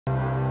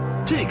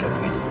这个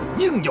女子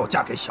硬要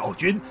嫁给小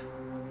君，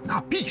那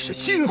必是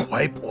心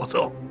怀叵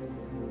测。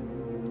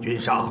君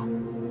上，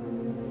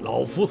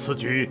老夫此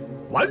举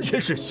完全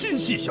是心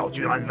系小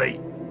君安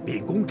危，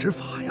秉公执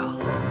法呀！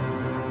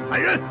来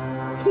人，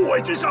护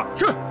卫君上。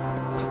是。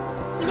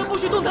你们不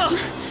许动他！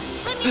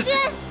魏明君，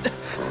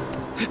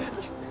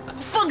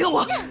放开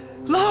我，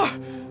兰儿。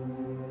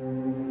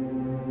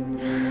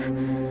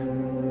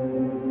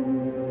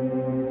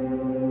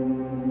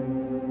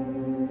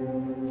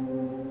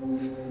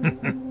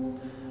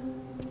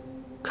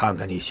 看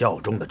看你效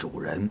忠的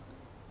主人，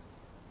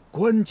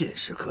关键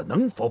时刻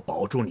能否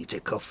保住你这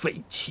颗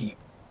废妻？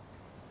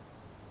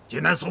济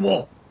南肃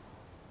穆，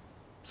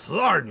此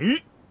二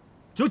女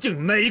究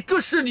竟哪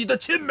个是你的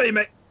亲妹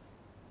妹？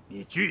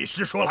你据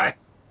实说来。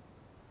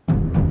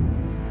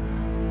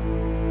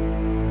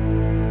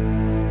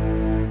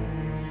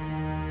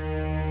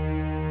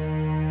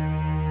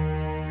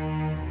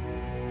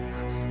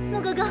穆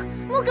哥哥，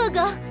穆哥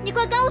哥，你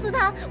快告诉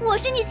他，我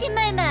是你亲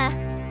妹妹。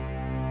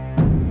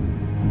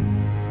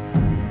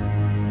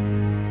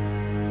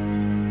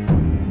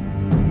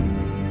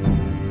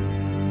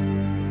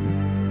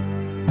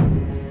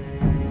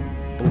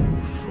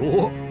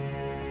 说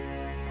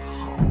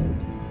好，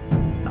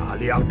那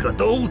两个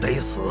都得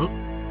死。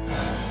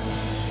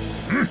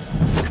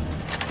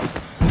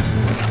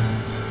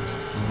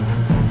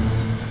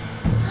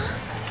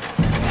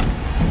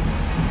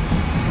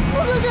穆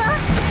哥哥，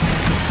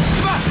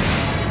起来！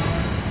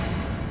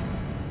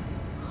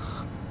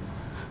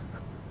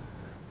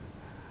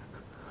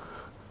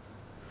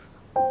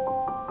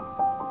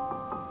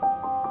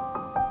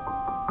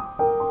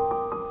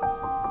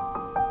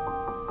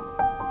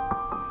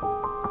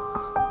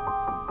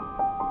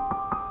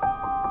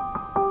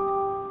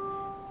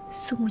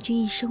苏母君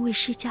一生为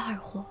世家而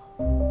活，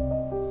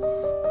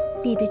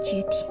你的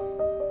决定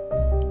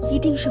一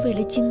定是为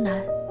了荆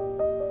南。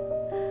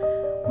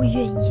我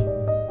愿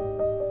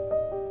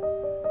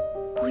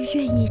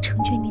意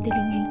成全你的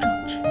凌云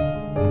壮志。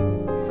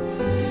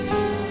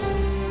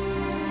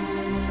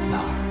兰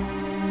儿，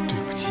对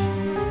不起，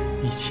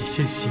你且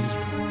先行一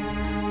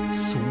步，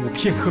苏母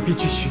片刻便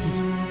去寻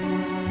你。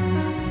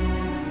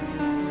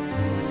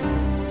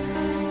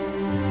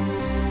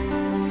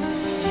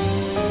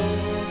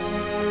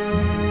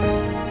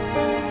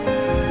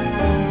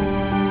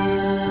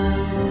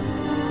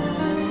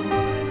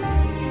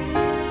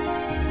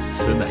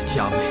 此乃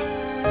佳美，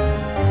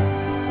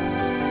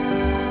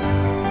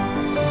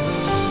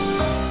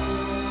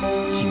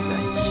荆南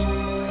义。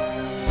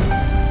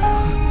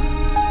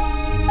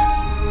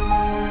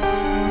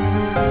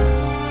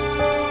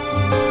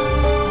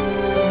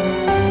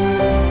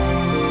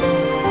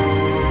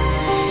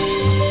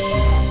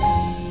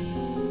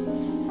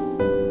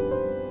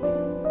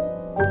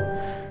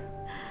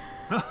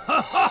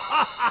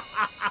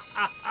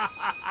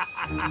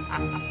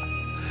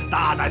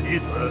大胆女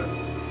子！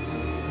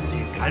 竟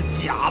敢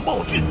假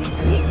冒郡主，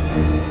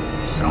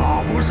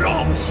杀不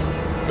杀？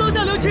当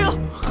下留情！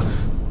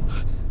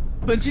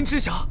本君知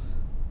晓，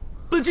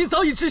本君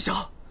早已知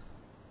晓。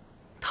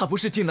她不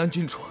是荆南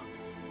郡主，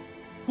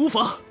无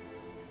妨。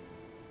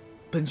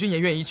本君也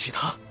愿意娶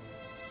她。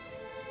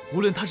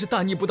无论她是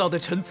大逆不道的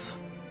臣子，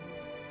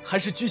还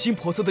是居心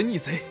叵测的逆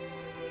贼，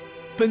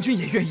本君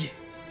也愿意。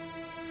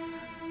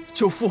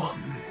舅父，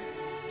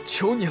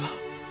求你了，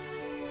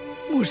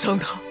莫伤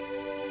她。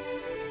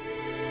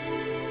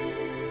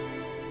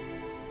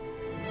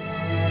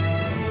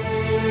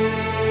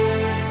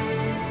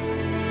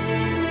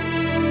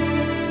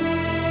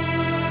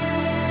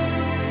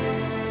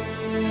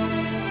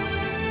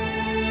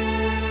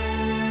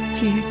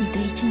 既然你都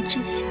已经知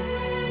晓，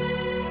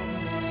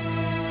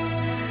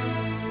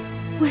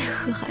为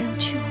何还要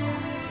娶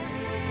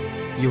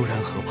我？悠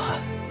然河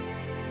畔，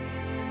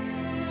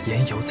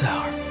言犹在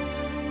耳。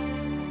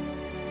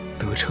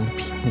得成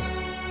比目，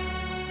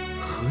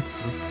何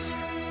辞死？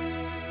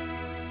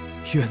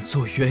愿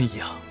做鸳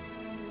鸯，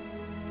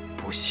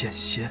不羡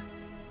仙。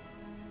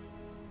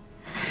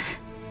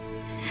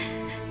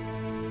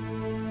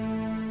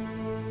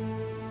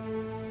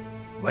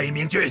魏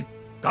明君。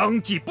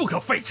 纲纪不可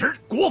废弛，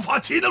国法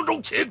岂能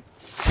容情？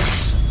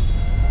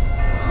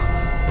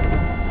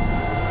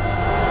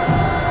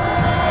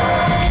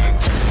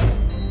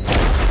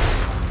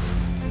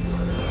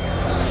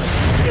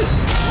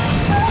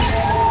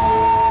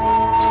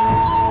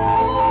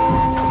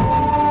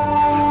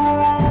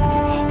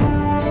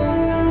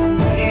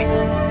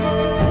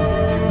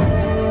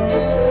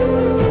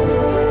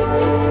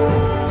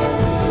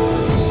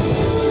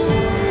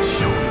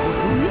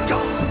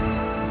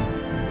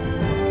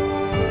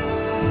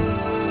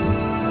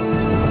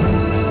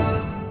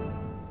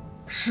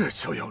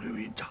逍遥流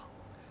云掌，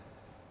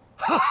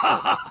哈哈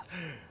哈！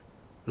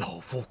老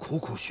夫苦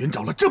苦寻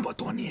找了这么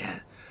多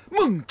年，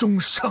梦中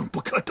尚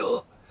不可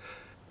得，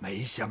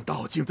没想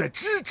到竟在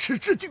咫尺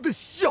之境的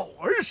小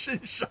儿身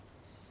上。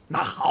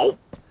那好，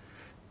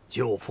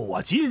舅父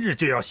我今日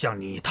就要向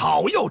你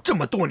讨要这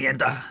么多年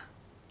的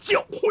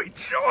教诲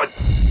之恩。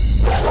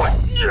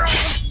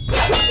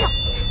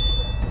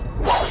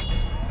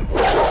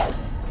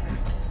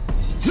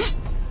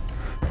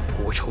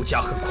头家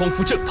恨匡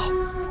扶正道，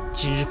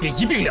今日便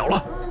一并了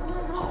了。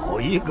好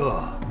一个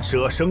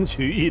舍生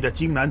取义的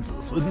荆南子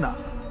孙呐！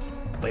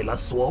为了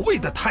所谓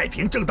的太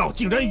平正道，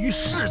竟然与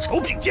世仇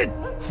并肩，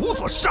辅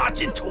佐杀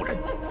尽仇人。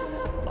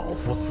老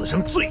夫此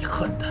生最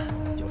恨的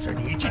就是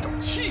你这种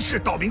欺世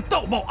盗名、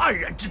道貌岸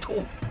然之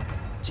徒。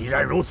既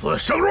然如此，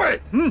盛瑞，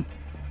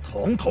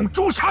统统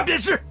诛杀便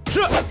是。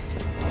是。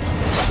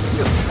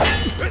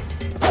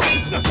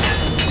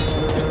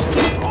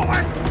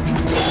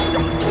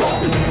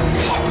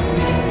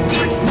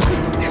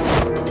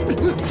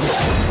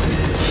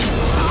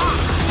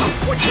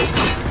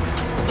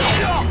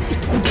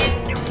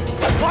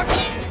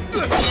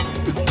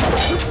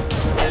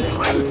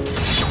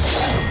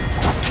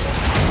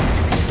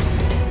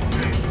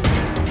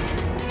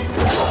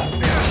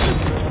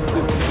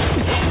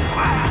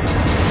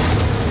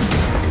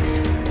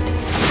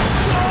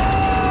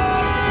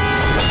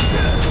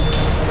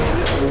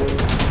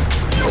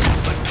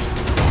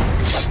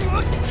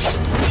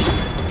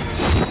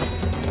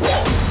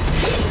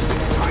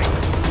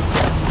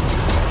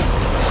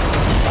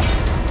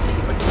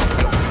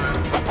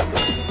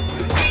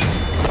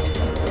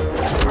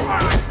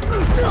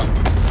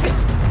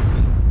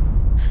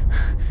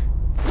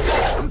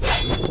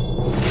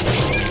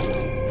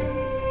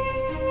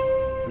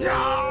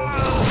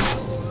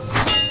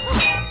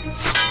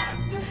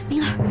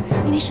明儿，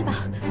你没事吧？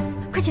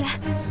快起来！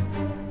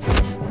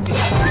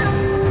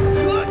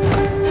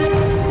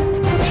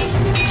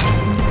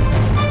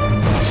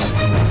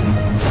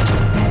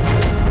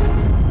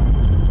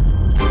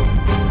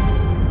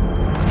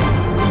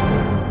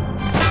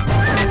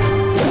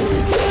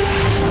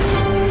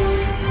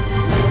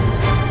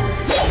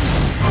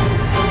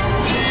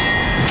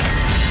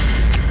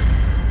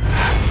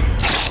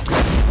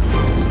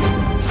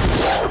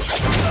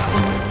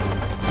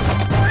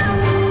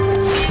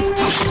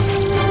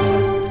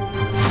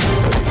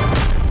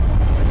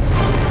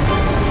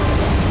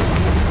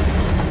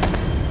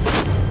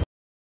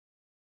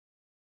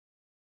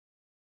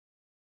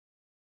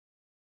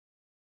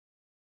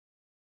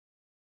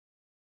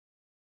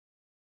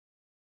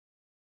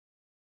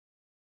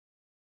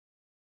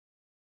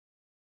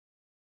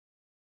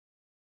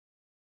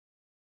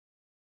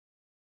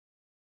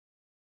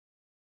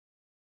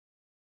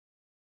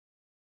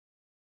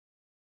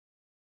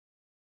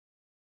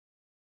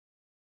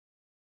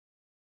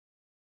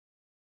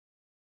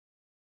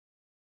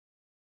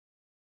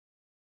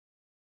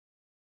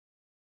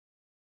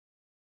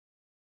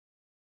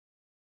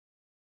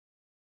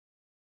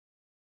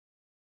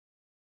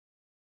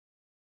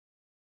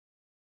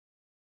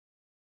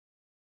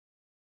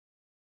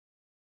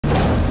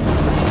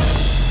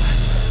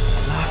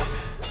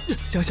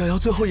将逍遥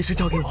最后一事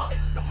交给我。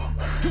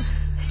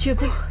绝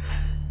不，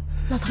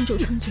老堂主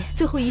曾言，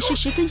最后一事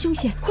十分凶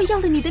险，会要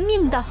了你的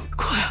命的。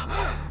快啊！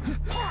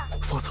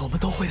否则我们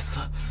都会死，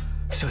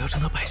逍遥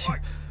城的百姓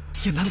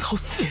也难逃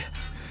死劫。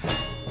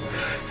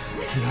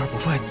女儿不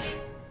怪你，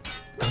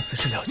等此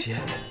事了结，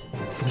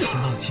风平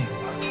浪静，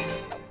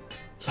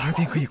兰儿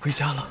便可以归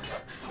家了。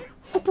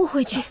我不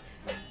回去。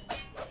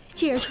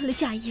既然穿了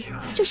嫁衣，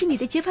就是你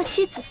的结发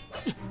妻子。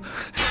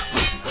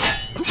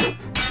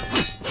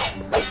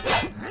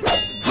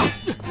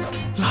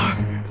兰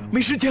儿，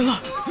没时间了，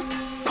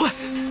快！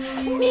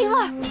明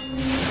儿，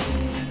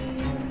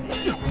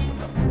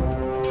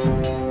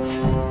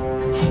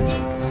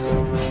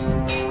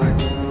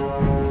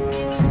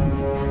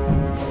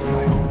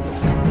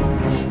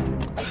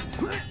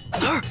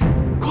兰儿，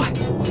快，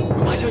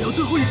把逍遥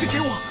最后一事给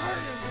我。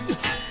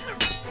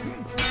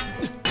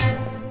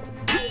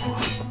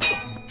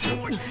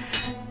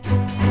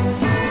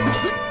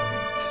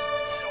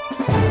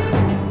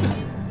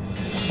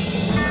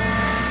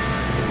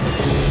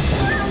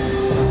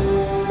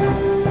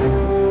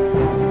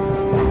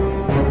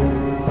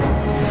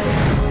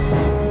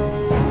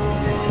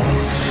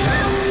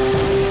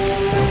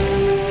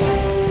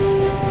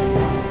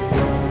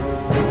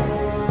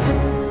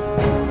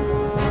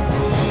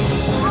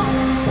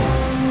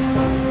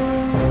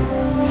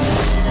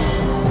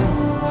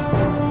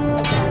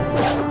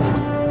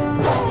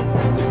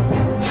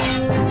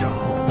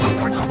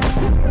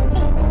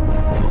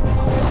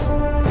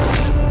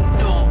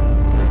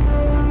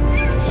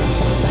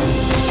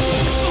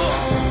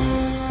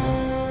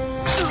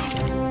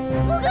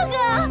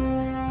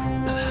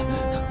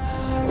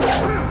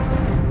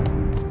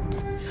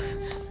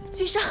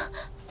君上。